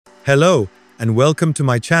Hello and welcome to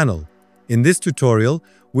my channel. In this tutorial,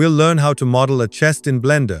 we'll learn how to model a chest in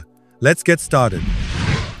Blender. Let's get started.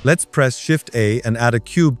 Let's press Shift A and add a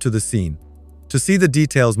cube to the scene. To see the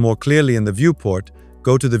details more clearly in the viewport,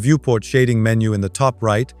 go to the viewport shading menu in the top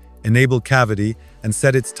right, enable cavity, and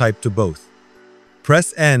set its type to both.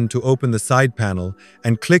 Press N to open the side panel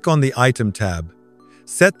and click on the Item tab.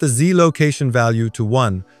 Set the Z location value to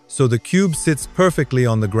 1 so the cube sits perfectly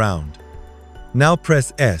on the ground. Now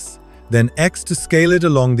press S, then X to scale it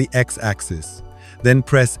along the X-axis. Then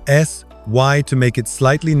press S, Y to make it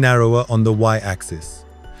slightly narrower on the Y-axis.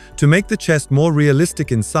 To make the chest more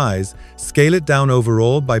realistic in size, scale it down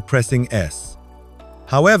overall by pressing S.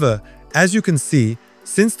 However, as you can see,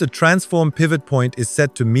 since the transform pivot point is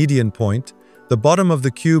set to median point, the bottom of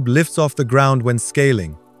the cube lifts off the ground when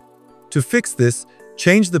scaling. To fix this,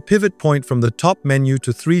 change the pivot point from the top menu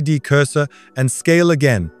to 3D cursor and scale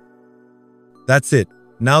again. That's it.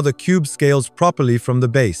 Now the cube scales properly from the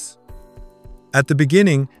base. At the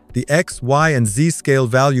beginning, the X, Y, and Z scale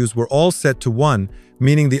values were all set to 1,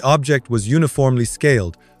 meaning the object was uniformly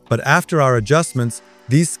scaled, but after our adjustments,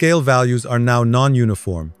 these scale values are now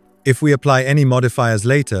non-uniform. If we apply any modifiers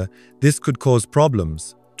later, this could cause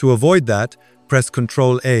problems. To avoid that, press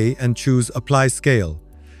Ctrl A and choose Apply Scale.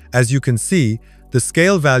 As you can see, the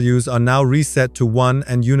scale values are now reset to 1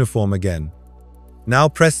 and uniform again. Now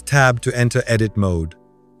press Tab to enter Edit mode.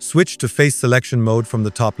 Switch to Face Selection mode from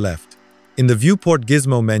the top left. In the Viewport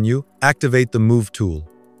Gizmo menu, activate the Move tool.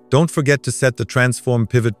 Don't forget to set the Transform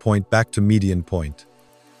pivot point back to median point.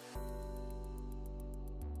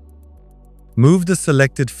 Move the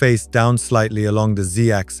selected face down slightly along the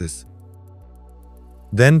Z-axis.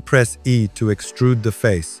 Then press E to extrude the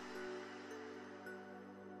face.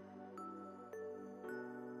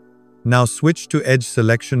 Now switch to Edge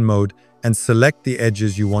Selection mode and select the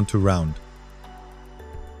edges you want to round.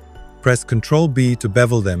 Press Ctrl B to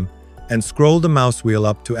bevel them and scroll the mouse wheel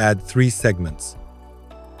up to add 3 segments.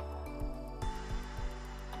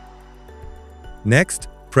 Next,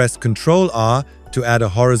 press Ctrl R to add a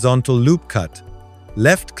horizontal loop cut.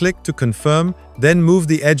 Left-click to confirm, then move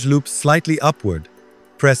the edge loop slightly upward.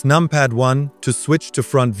 Press numpad 1 to switch to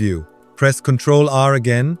front view. Press Ctrl R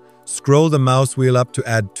again, scroll the mouse wheel up to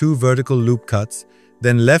add 2 vertical loop cuts,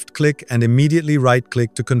 then left-click and immediately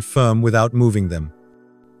right-click to confirm without moving them.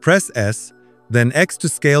 Press S, then X to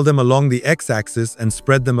scale them along the X-axis and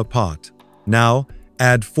spread them apart. Now,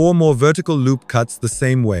 add 4 more vertical loop cuts the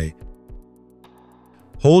same way.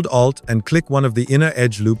 Hold Alt and click one of the inner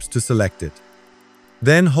edge loops to select it.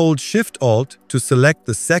 Then hold Shift-Alt to select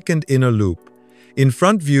the second inner loop. In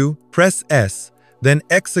front view, press S, then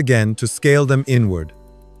X again to scale them inward.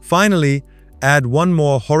 Finally, add 1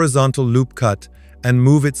 more horizontal loop cut and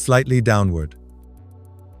move it slightly downward.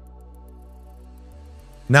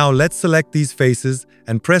 Now let's select these faces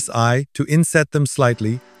and press I to inset them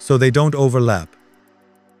slightly so they don't overlap.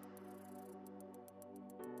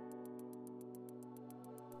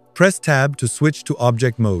 Press Tab to switch to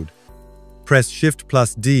object mode. Press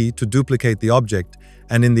Shift+D to duplicate the object,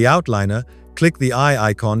 and in the outliner, click the eye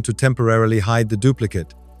icon to temporarily hide the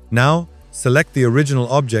duplicate. Now, select the original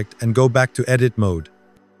object and go back to Edit mode.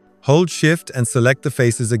 Hold Shift and select the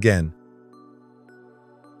faces again.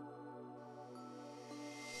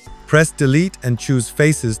 Press Delete and choose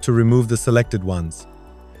Faces to remove the selected ones.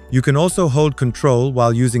 You can also hold Ctrl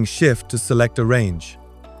while using Shift to select a range.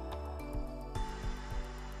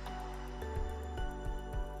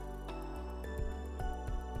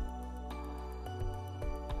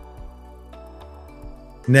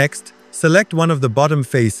 Next, select one of the bottom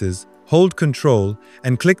faces, hold Ctrl,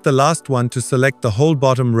 and click the last one to select the whole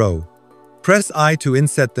bottom row. Press I to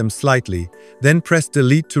inset them slightly, then press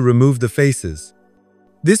Delete to remove the faces.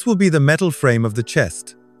 This will be the metal frame of the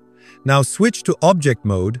chest. Now switch to Object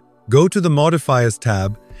mode, go to the Modifiers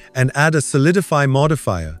tab, and add a Solidify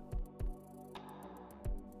modifier.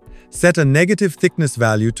 Set a negative thickness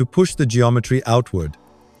value to push the geometry outward.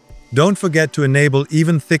 Don't forget to enable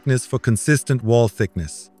even thickness for consistent wall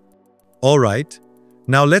thickness. Alright,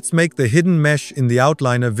 now let's make the hidden mesh in the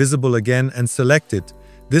outliner visible again and select it.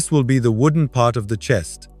 This will be the wooden part of the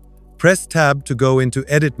chest. Press Tab to go into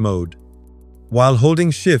Edit mode. While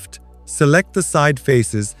holding Shift, select the side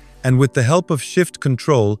faces and with the help of Shift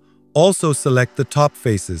Ctrl, also select the top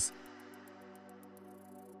faces.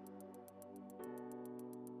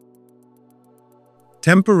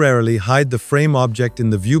 Temporarily hide the frame object in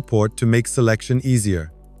the viewport to make selection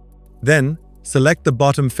easier. Then, select the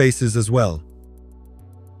bottom faces as well.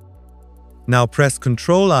 Now press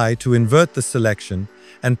Ctrl I to invert the selection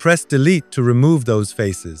and press Delete to remove those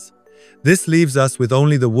faces. This leaves us with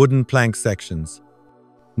only the wooden plank sections.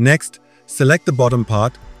 Next, select the bottom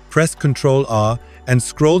part, press Ctrl R, and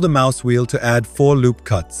scroll the mouse wheel to add 4 loop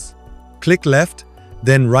cuts. Click left,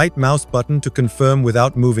 then right mouse button to confirm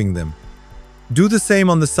without moving them. Do the same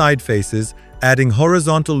on the side faces, adding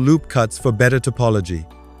horizontal loop cuts for better topology.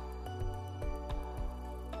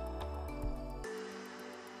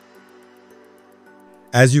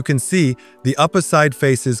 As you can see, the upper side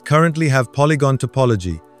faces currently have polygon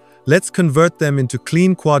topology. Let's convert them into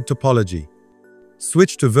clean quad topology.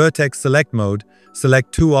 Switch to vertex select mode,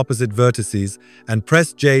 select 2 opposite vertices, and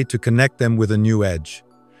press J to connect them with a new edge.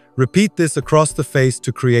 Repeat this across the face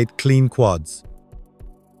to create clean quads.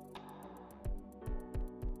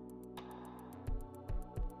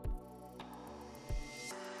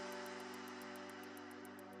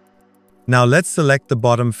 Now let's select the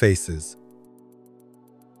bottom faces.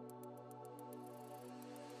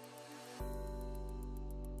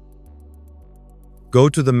 Go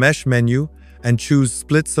to the Mesh menu and choose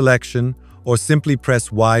Split Selection, or simply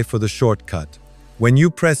press Y for the shortcut. When you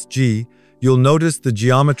press G, you'll notice the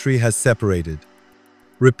geometry has separated.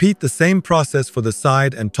 Repeat the same process for the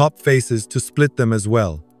side and top faces to split them as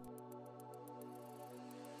well.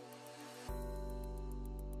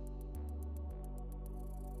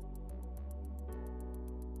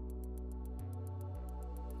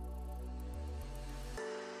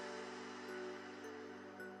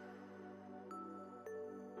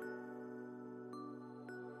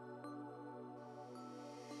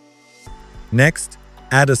 Next,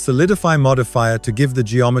 add a solidify modifier to give the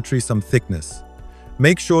geometry some thickness.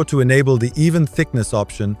 Make sure to enable the even thickness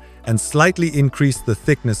option and slightly increase the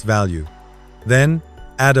thickness value. Then,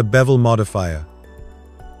 add a bevel modifier.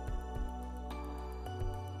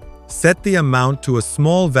 Set the amount to a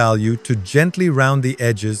small value to gently round the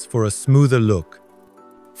edges for a smoother look.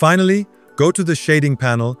 Finally, go to the shading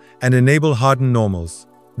panel and enable harden normals.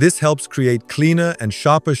 This helps create cleaner and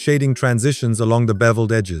sharper shading transitions along the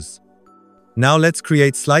beveled edges. Now let's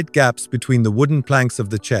create slight gaps between the wooden planks of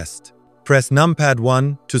the chest. Press numpad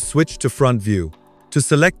 1 to switch to front view. To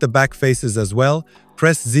select the back faces as well,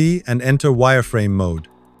 press Z and enter wireframe mode.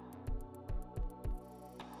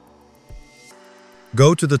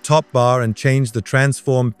 Go to the top bar and change the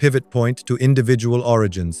transform pivot point to individual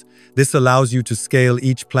origins. This allows you to scale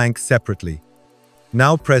each plank separately.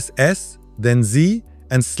 Now press S, then Z,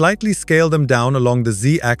 and slightly scale them down along the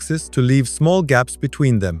Z axis to leave small gaps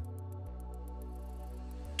between them.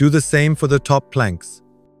 Do the same for the top planks.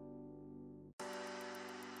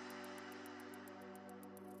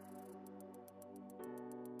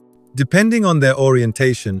 Depending on their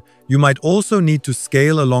orientation, you might also need to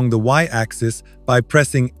scale along the Y-axis by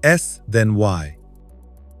pressing S, then Y.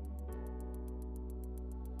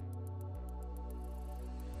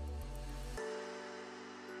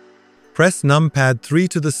 Press numpad 3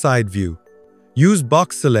 to the side view. Use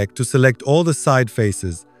box select to select all the side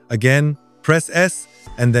faces. Again, press S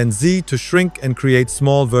and then Z to shrink and create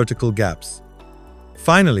small vertical gaps.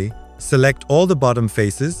 Finally, select all the bottom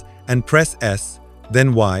faces and press S,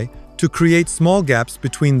 then Y, to create small gaps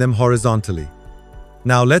between them horizontally.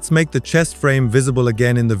 Now let's make the chest frame visible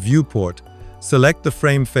again in the viewport. Select the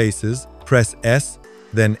frame faces, press S,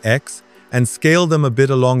 then X, and scale them a bit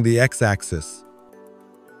along the X-axis.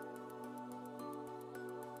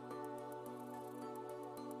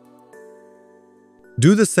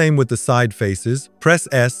 Do the same with the side faces, press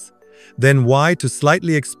S, then Y to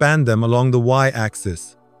slightly expand them along the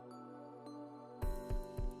Y-axis.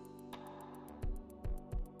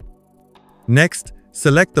 Next,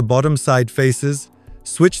 select the bottom side faces,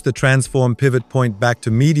 switch the transform pivot point back to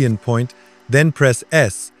median point, then press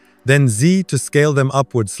S, then Z to scale them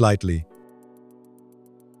upward slightly.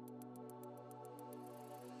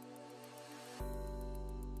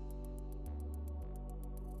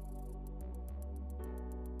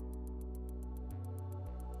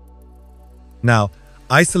 Now,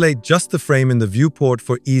 isolate just the frame in the viewport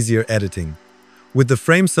for easier editing. With the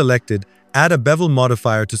frame selected, add a bevel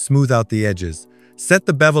modifier to smooth out the edges. Set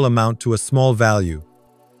the bevel amount to a small value.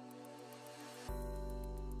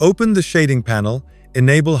 Open the shading panel,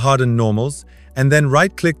 enable harden normals, and then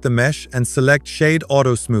right-click the mesh and select Shade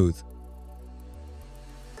Auto Smooth.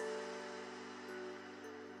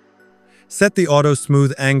 Set the Auto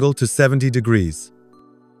Smooth angle to 70 degrees.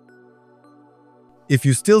 If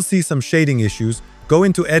you still see some shading issues, go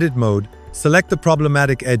into Edit mode, select the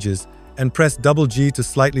problematic edges, and press double G to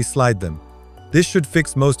slightly slide them. This should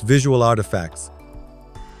fix most visual artifacts.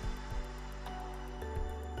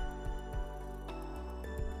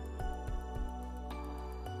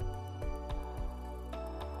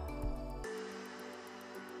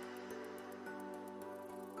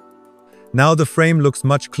 Now the frame looks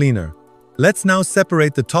much cleaner. Let's now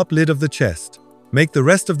separate the top lid of the chest. Make the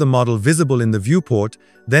rest of the model visible in the viewport,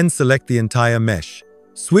 then select the entire mesh.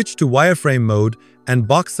 Switch to wireframe mode and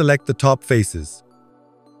box select the top faces.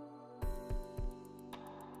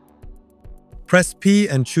 Press P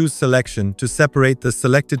and choose Selection to separate the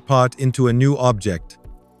selected part into a new object.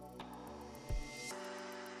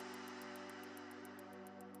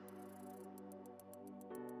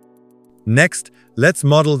 Next, let's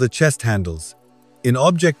model the chest handles. In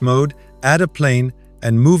Object mode, add a plane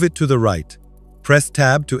and move it to the right. Press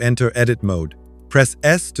Tab to enter Edit mode. Press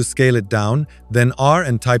S to scale it down, then R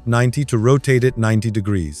and type 90 to rotate it 90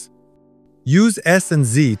 degrees. Use S and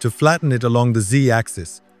Z to flatten it along the Z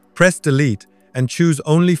axis. Press Delete and choose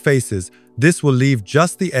Only Faces. This will leave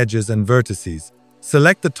just the edges and vertices.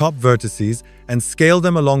 Select the top vertices and scale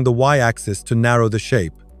them along the Y axis to narrow the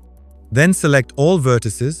shape. Then select all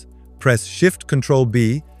vertices, press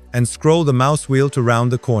Shift-Ctrl-B and scroll the mouse wheel to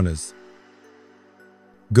round the corners.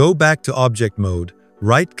 Go back to Object mode,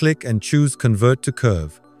 right-click and choose Convert to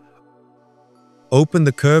Curve. Open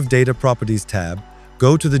the Curve Data Properties tab,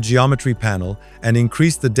 go to the Geometry panel and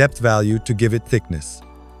increase the depth value to give it thickness.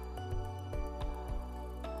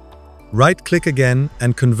 Right-click again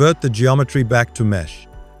and convert the geometry back to mesh.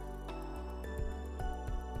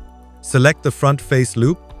 Select the front face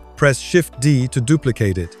loop, press Shift-D to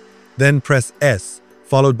duplicate it, then press S,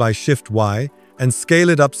 followed by Shift-Y, and scale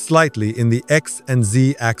it up slightly in the X and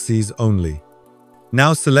Z axes only.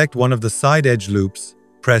 Now select one of the side edge loops,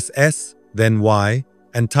 press S, then Y,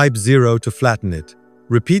 and type 0 to flatten it.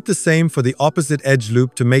 Repeat the same for the opposite edge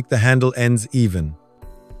loop to make the handle ends even.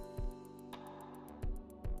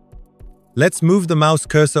 Let's move the mouse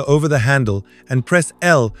cursor over the handle and press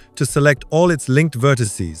L to select all its linked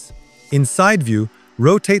vertices. In side view,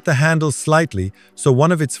 rotate the handle slightly so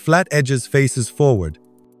one of its flat edges faces forward.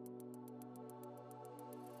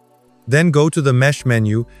 Then go to the Mesh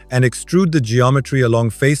menu and extrude the geometry along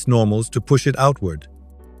face normals to push it outward.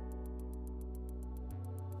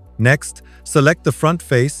 Next, select the front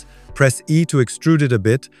face, press E to extrude it a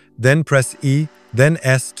bit, then press E, then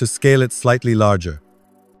S to scale it slightly larger.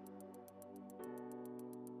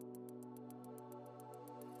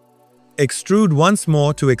 Extrude once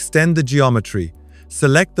more to extend the geometry.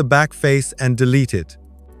 Select the back face and delete it.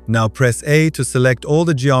 Now press A to select all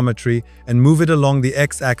the geometry and move it along the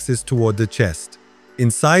X-axis toward the chest. In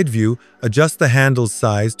side view, adjust the handle's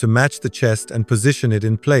size to match the chest and position it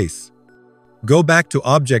in place. Go back to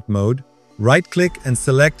Object mode, right-click and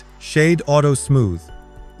select Shade Auto Smooth.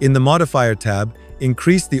 In the Modifier tab,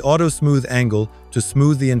 increase the Auto Smooth angle to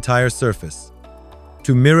smooth the entire surface.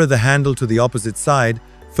 To mirror the handle to the opposite side,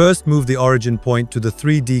 first move the origin point to the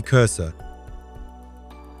 3D cursor.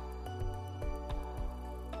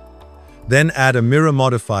 Then add a mirror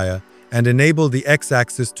modifier and enable the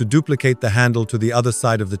X-axis to duplicate the handle to the other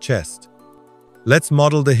side of the chest. Let's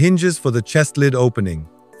model the hinges for the chest lid opening.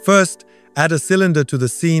 First, add a cylinder to the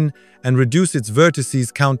scene and reduce its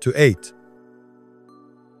vertices count to 8.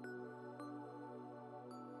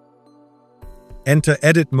 Enter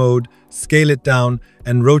Edit mode, scale it down,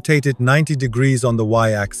 and rotate it 90 degrees on the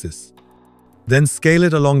Y-axis. Then scale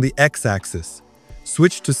it along the X-axis.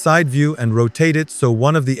 Switch to side view and rotate it so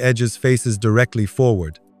one of the edges faces directly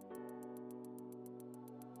forward.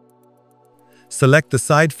 Select the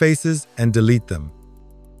side faces and delete them.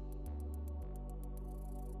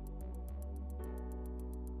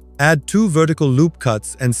 Add 2 vertical loop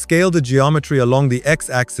cuts and scale the geometry along the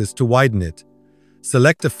X-axis to widen it.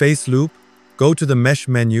 Select a face loop, go to the Mesh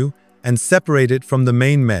menu, and separate it from the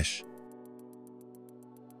main mesh.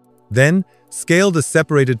 Then, scale the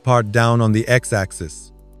separated part down on the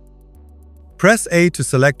X-axis. Press A to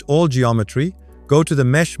select all geometry, go to the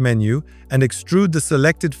Mesh menu, and extrude the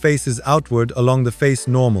selected faces outward along the face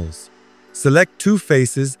normals. Select 2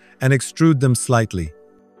 faces and extrude them slightly.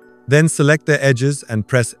 Then select their edges and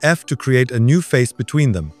press F to create a new face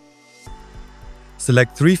between them.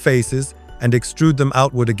 Select 3 faces and extrude them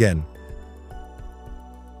outward again.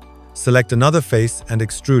 Select another face and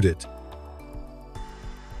extrude it.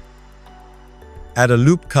 Add a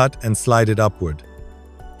loop cut and slide it upward.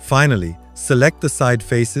 Finally, select the side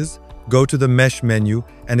faces, go to the Mesh menu,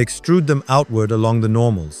 and extrude them outward along the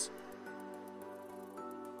normals.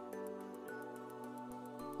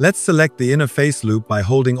 Let's select the inner face loop by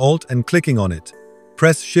holding Alt and clicking on it.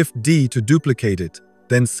 Press Shift-D to duplicate it,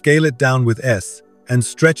 then scale it down with S and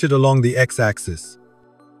stretch it along the X-axis.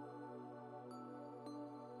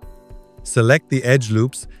 Select the edge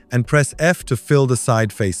loops and press F to fill the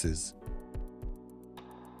side faces.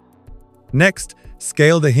 Next,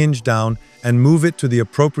 scale the hinge down and move it to the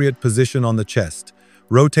appropriate position on the chest.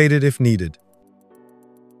 Rotate it if needed.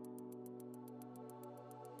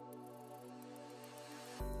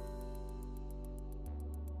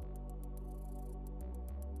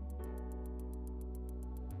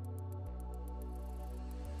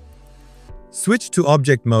 Switch to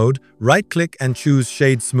object mode, right-click and choose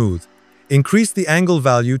Shade Smooth. Increase the angle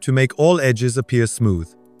value to make all edges appear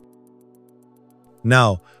smooth.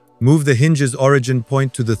 Now, move the hinge's origin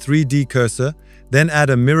point to the 3D cursor, then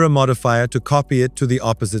add a mirror modifier to copy it to the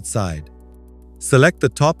opposite side. Select the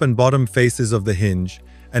top and bottom faces of the hinge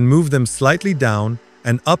and move them slightly down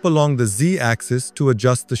and up along the Z-axis to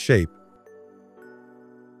adjust the shape.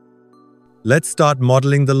 Let's start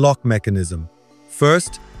modeling the lock mechanism.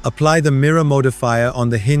 First, apply the mirror modifier on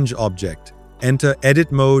the hinge object. Enter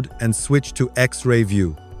Edit Mode and switch to X-ray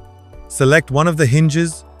view. Select one of the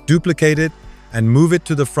hinges, duplicate it, and move it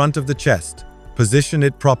to the front of the chest. Position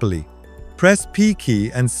it properly. Press P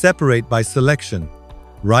key and separate by selection.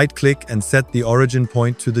 Right-click and set the origin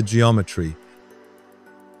point to the geometry.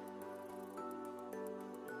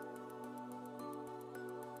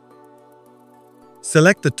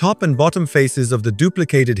 Select the top and bottom faces of the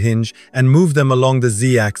duplicated hinge and move them along the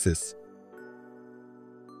Z-axis.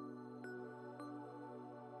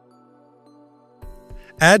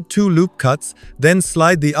 Add 2 loop cuts, then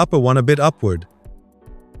slide the upper one a bit upward.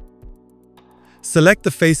 Select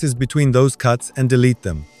the faces between those cuts and delete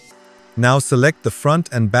them. Now select the front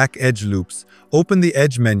and back edge loops, open the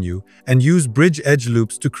Edge menu, and use Bridge Edge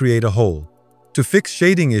Loops to create a hole. To fix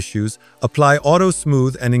shading issues, apply Auto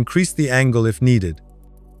Smooth and increase the angle if needed.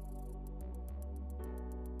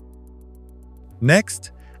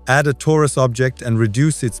 Next, add a torus object and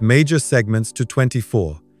reduce its major segments to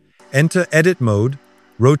 24. Enter Edit Mode,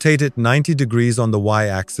 rotate it 90 degrees on the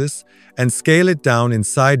Y-axis, and scale it down in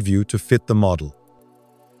side view to fit the model.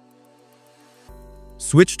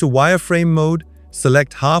 Switch to wireframe mode,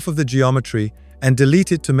 select half of the geometry, and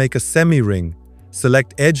delete it to make a semi-ring.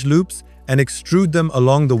 Select edge loops and extrude them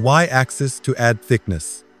along the Y-axis to add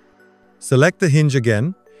thickness. Select the hinge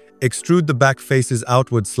again, extrude the back faces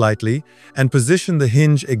outward slightly, and position the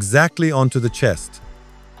hinge exactly onto the chest.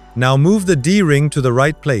 Now move the D-ring to the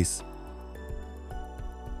right place.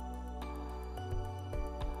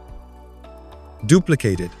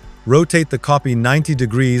 Duplicate it. Rotate the copy 90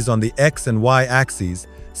 degrees on the X and Y axes,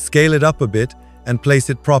 scale it up a bit, and place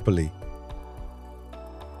it properly.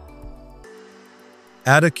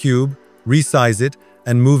 Add a cube, resize it,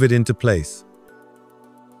 and move it into place.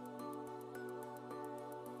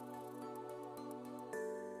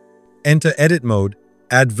 Enter Edit Mode,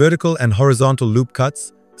 add vertical and horizontal loop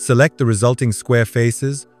cuts, select the resulting square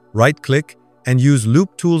faces, right-click, and use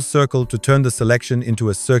Loop Tool Circle to turn the selection into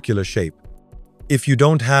a circular shape. If you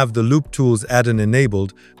don't have the Loop Tools add-in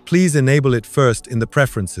enabled, please enable it first in the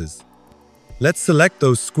Preferences. Let's select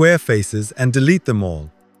those square faces and delete them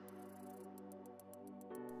all.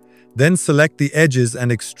 Then select the edges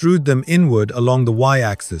and extrude them inward along the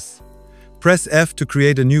Y-axis. Press F to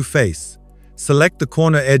create a new face. Select the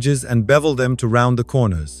corner edges and bevel them to round the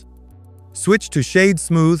corners. Switch to Shade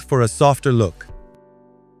Smooth for a softer look.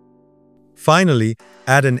 Finally,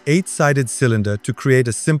 add an 8-sided cylinder to create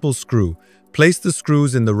a simple screw. Place the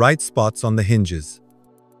screws in the right spots on the hinges.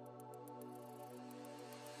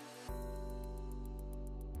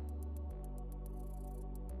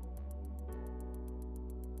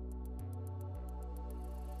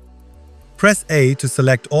 Press A to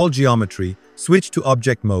select all geometry, switch to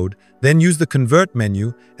Object Mode, then use the Convert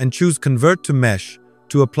menu and choose Convert to Mesh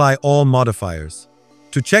to apply all modifiers.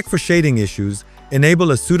 To check for shading issues,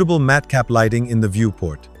 enable a suitable matcap lighting in the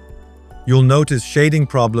viewport. You'll notice shading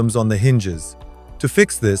problems on the hinges. To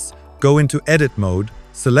fix this, go into Edit Mode,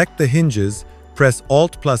 select the hinges, press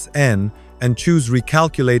Alt+N, and choose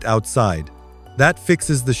Recalculate Outside. That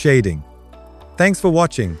fixes the shading. Thanks for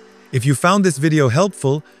watching. If you found this video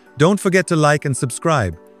helpful, don't forget to like and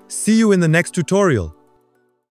subscribe. See you in the next tutorial.